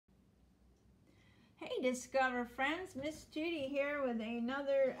Discover friends, Miss Judy here with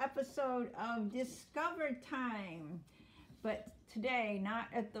another episode of Discover Time. But today, not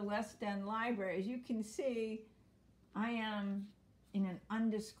at the West End Library. As you can see, I am in an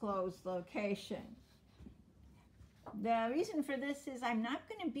undisclosed location. The reason for this is I'm not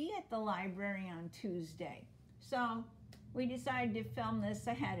going to be at the library on Tuesday. So we decided to film this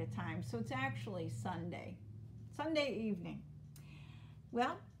ahead of time. So it's actually Sunday evening.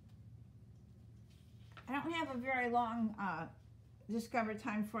 Well, I don't have a very long Discover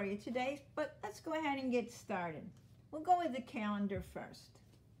Time for you today, but let's go ahead and get started. We'll go with the calendar first.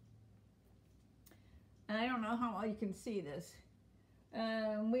 And I don't know how well you can see this.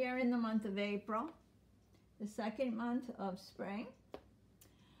 We are in the month of April, the second month of spring.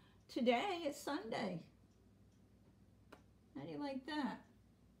 Today is Sunday. How do you like that?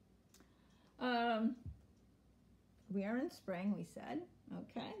 We are in spring, we said.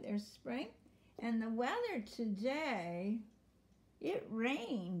 Okay, there's spring. And the weather today, it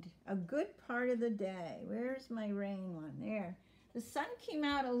rained a good part of the day. Where's my rain one? There. The sun came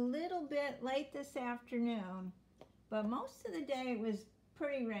out a little bit late this afternoon, but most of the day it was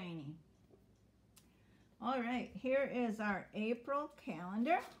pretty rainy. All right, here is our April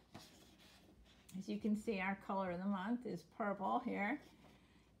calendar. As you can see, our color of the month is purple here.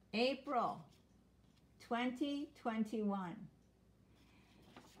 April 2021.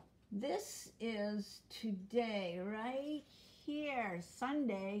 This is today, right here,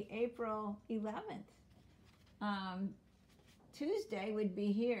 Sunday, April 11th. Tuesday would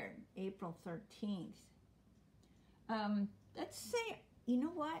be here, April 13th. Let's say, you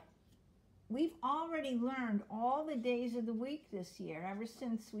know what? We've already learned all the days of the week this year, ever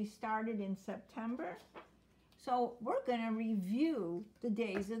since we started in September. So we're going to review the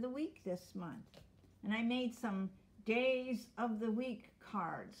days of the week this month. And I made some days of the week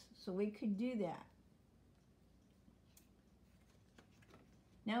cards, so we could do that.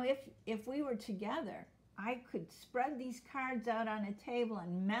 Now, if we were together, I could spread these cards out on a table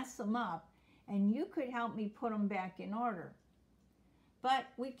and mess them up, and you could help me put them back in order. But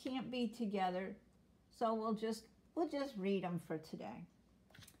we can't be together, so we'll just read them for today.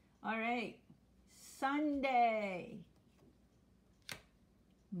 All right, Sunday,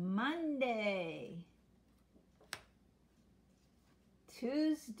 Monday,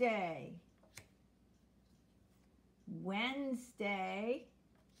 Tuesday, Wednesday,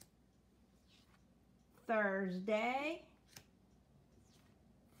 Thursday,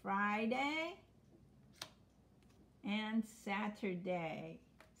 Friday, and Saturday.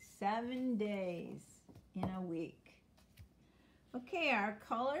 7 days in a week. Okay, our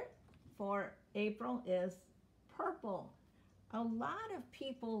color for April is purple. A lot of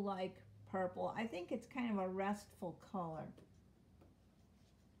people like purple. I think it's kind of a restful color.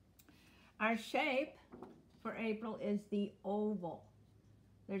 Our shape for April is the oval.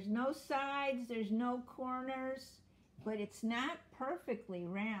 There's no sides, there's no corners, but it's not perfectly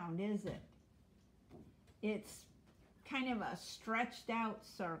round, is it? It's kind of a stretched out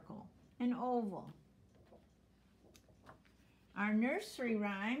circle, an oval. Our nursery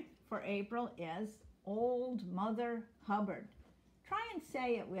rhyme for April is Old Mother Hubbard. Try and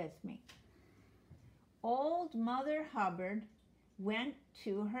say it with me. Old Mother Hubbard went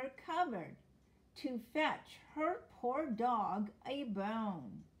to her cupboard to fetch her poor dog a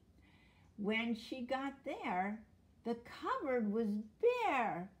bone. When she got there, the cupboard was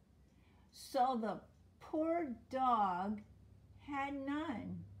bare, so the poor dog had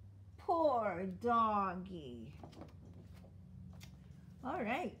none. Poor doggy. All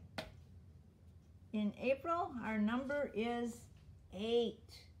right. In April, our number is 8.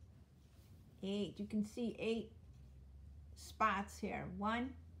 8. You can see 8 spots here.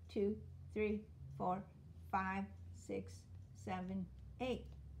 1, 2, 3, 4, 5, 6, 7, 8.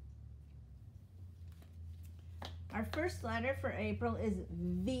 Our first letter for April is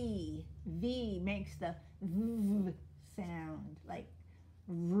V. V makes the V sound, like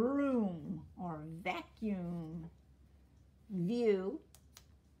room or vacuum. View.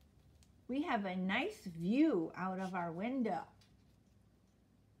 We have a nice view out of our window.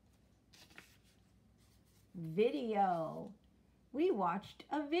 Video. We watched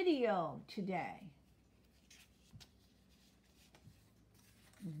a video today.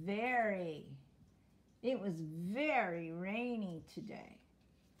 Very. It was very rainy today.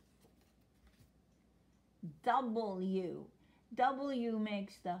 W. W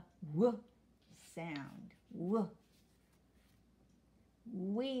makes the W sound. W.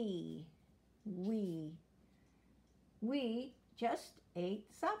 We just ate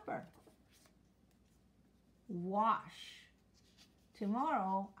supper. Wash.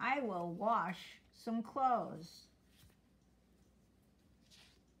 Tomorrow I will wash some clothes.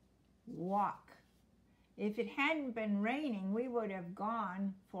 Walk. If it hadn't been raining, we would have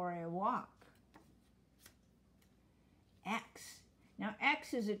gone for a walk. X. Now,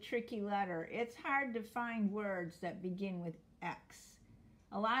 X is a tricky letter. It's hard to find words that begin with X.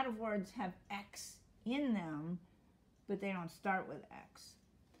 A lot of words have X in them, but they don't start with X.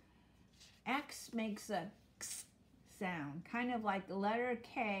 X makes a X sound, kind of like the letter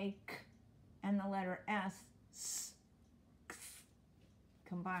K, K, and the letter S, S, X,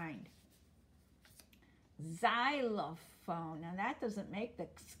 combined. Xylophone. Now that doesn't make the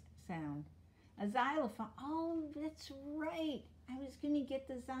X sound. A xylophone. Oh, that's right. I was going to get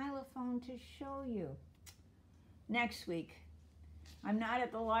the xylophone to show you. Next week. I'm not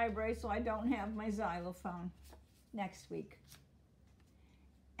at the library, so I don't have my xylophone. Next week.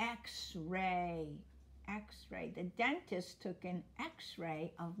 X-ray. X-ray. The dentist took an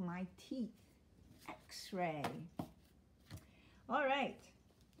X-ray of my teeth. X-ray. All right.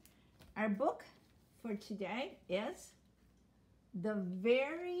 Our book for today is The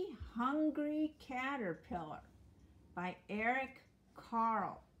Very Hungry Caterpillar by Eric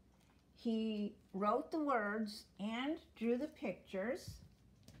Carle. He wrote the words and drew the pictures.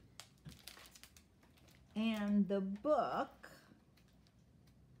 And the book,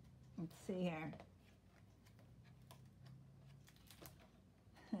 let's see here,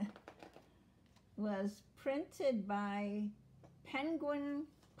 was printed by Penguin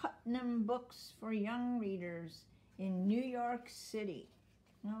Putnam Books for Young Readers in New York City.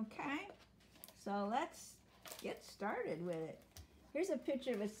 Okay, so let's get started with it. Here's a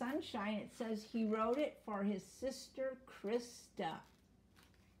picture of a sunshine. It says he wrote it for his sister Krista.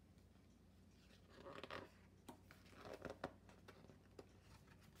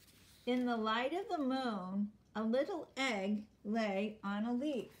 In the light of the moon, a little egg lay on a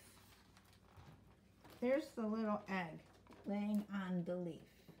leaf. There's the little egg laying on the leaf.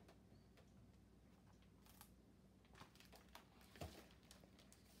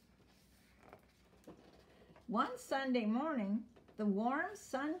 One Sunday morning, the warm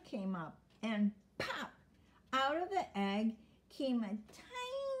sun came up and pop! Out of the egg came a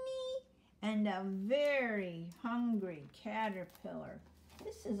tiny and a very hungry caterpillar.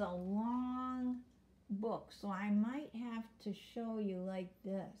 This is a long book, so I might have to show you like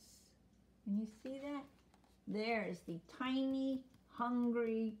this. Can you see that? There's the tiny,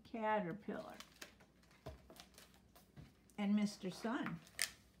 hungry caterpillar. And Mr. Sun.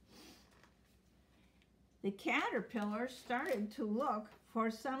 The caterpillar started to look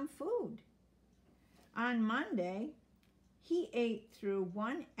for some food. On Monday, he ate through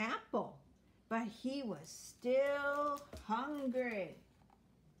one apple, but he was still hungry.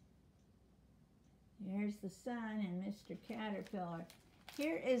 There's the sun and Mr. Caterpillar.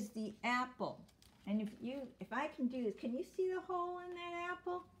 Here is the apple. And if I can do this, can you see the hole in that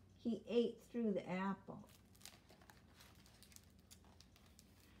apple? He ate through the apple.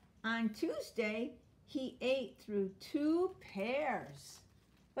 On Tuesday, he ate through 2 pears,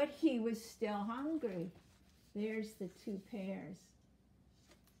 but he was still hungry. There's the 2 pears.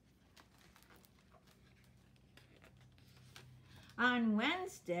 On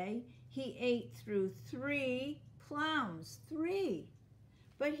Wednesday, he ate through 3 plums, 3,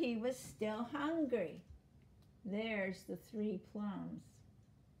 but he was still hungry. There's the 3 plums.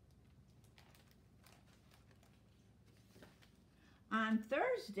 On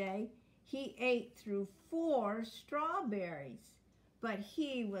Thursday, he ate through 4 strawberries, but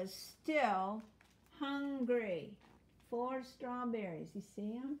he was still hungry. 4 strawberries, you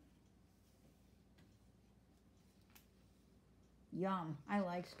see them? Yum, I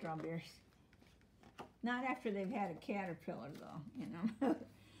like strawberries. Not after they've had a caterpillar though, you know.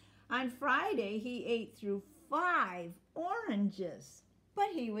 On Friday, he ate through 5 oranges, but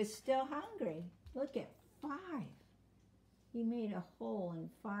he was still hungry. Look at 5. He made a hole in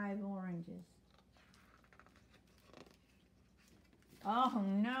 5 oranges. Oh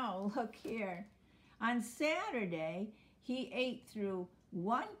no, look here. On Saturday, he ate through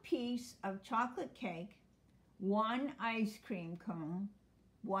 1 piece of chocolate cake, 1 ice cream cone,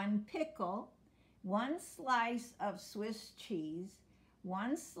 1 pickle, 1 slice of Swiss cheese,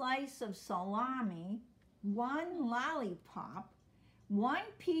 1 slice of salami, 1 lollipop, 1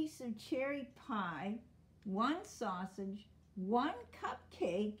 piece of cherry pie, 1 sausage, 1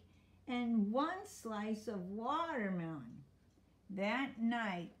 cupcake, and 1 slice of watermelon. That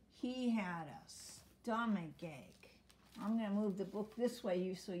night, he had a stomachache. I'm going to move the book this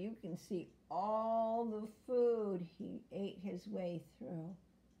way so you can see all the food he ate his way through.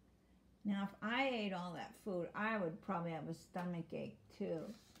 Now, if I ate all that food, I would probably have a stomachache too.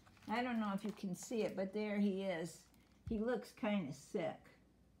 I don't know if you can see it, but there he is. He looks kind of sick.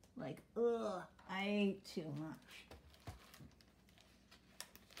 Like, ugh, I ate too much.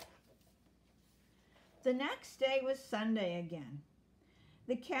 The next day was Sunday again.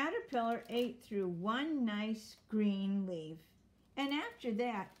 The caterpillar ate through one nice green leaf, and after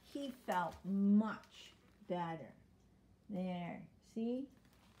that, he felt much better. There, see?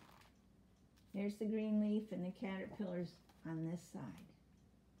 There's the green leaf, and the caterpillar's on this side.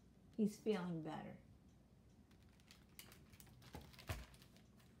 He's feeling better.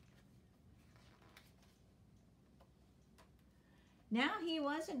 Now he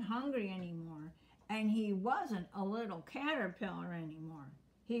wasn't hungry anymore, and he wasn't a little caterpillar anymore.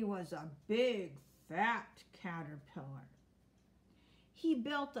 He was a big, fat caterpillar. He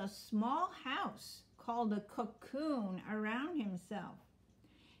built a small house called a cocoon around himself.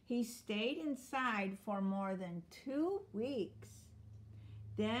 He stayed inside for more than 2 weeks.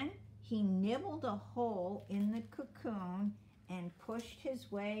 Then he nibbled a hole in the cocoon and pushed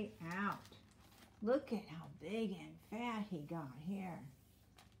his way out. Look at how big and fat he got here.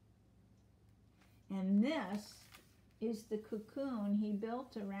 And this is the cocoon he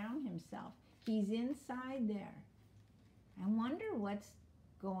built around himself. He's inside there. I wonder what's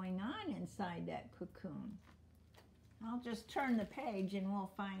going on inside that cocoon. I'll just turn the page and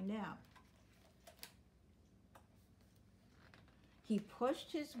we'll find out. He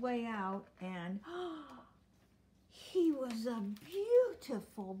pushed his way out and he was a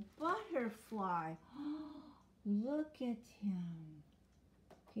beautiful butterfly. Look at him.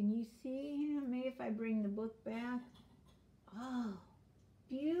 Can you see him? Maybe if I bring the book back. Oh,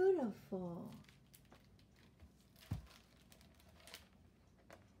 beautiful.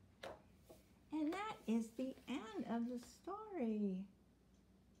 And that is the end of the story.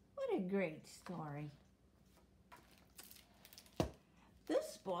 What a great story.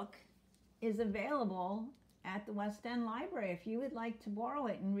 This book is available at the West End Library if you would like to borrow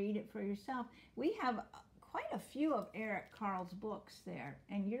it and read it for yourself. We have quite a few of Eric Carle's books there,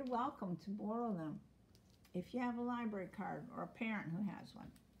 and you're welcome to borrow them if you have a library card or a parent who has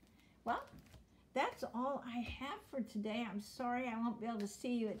one. Well, that's all I have for today. I'm sorry I won't be able to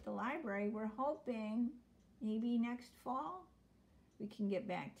see you at the library. We're hoping maybe next fall we can get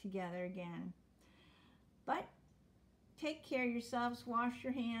back together again. But take care of yourselves, wash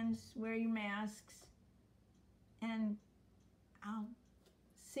your hands, wear your masks, and I'll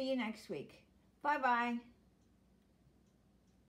see you next week. Bye-bye.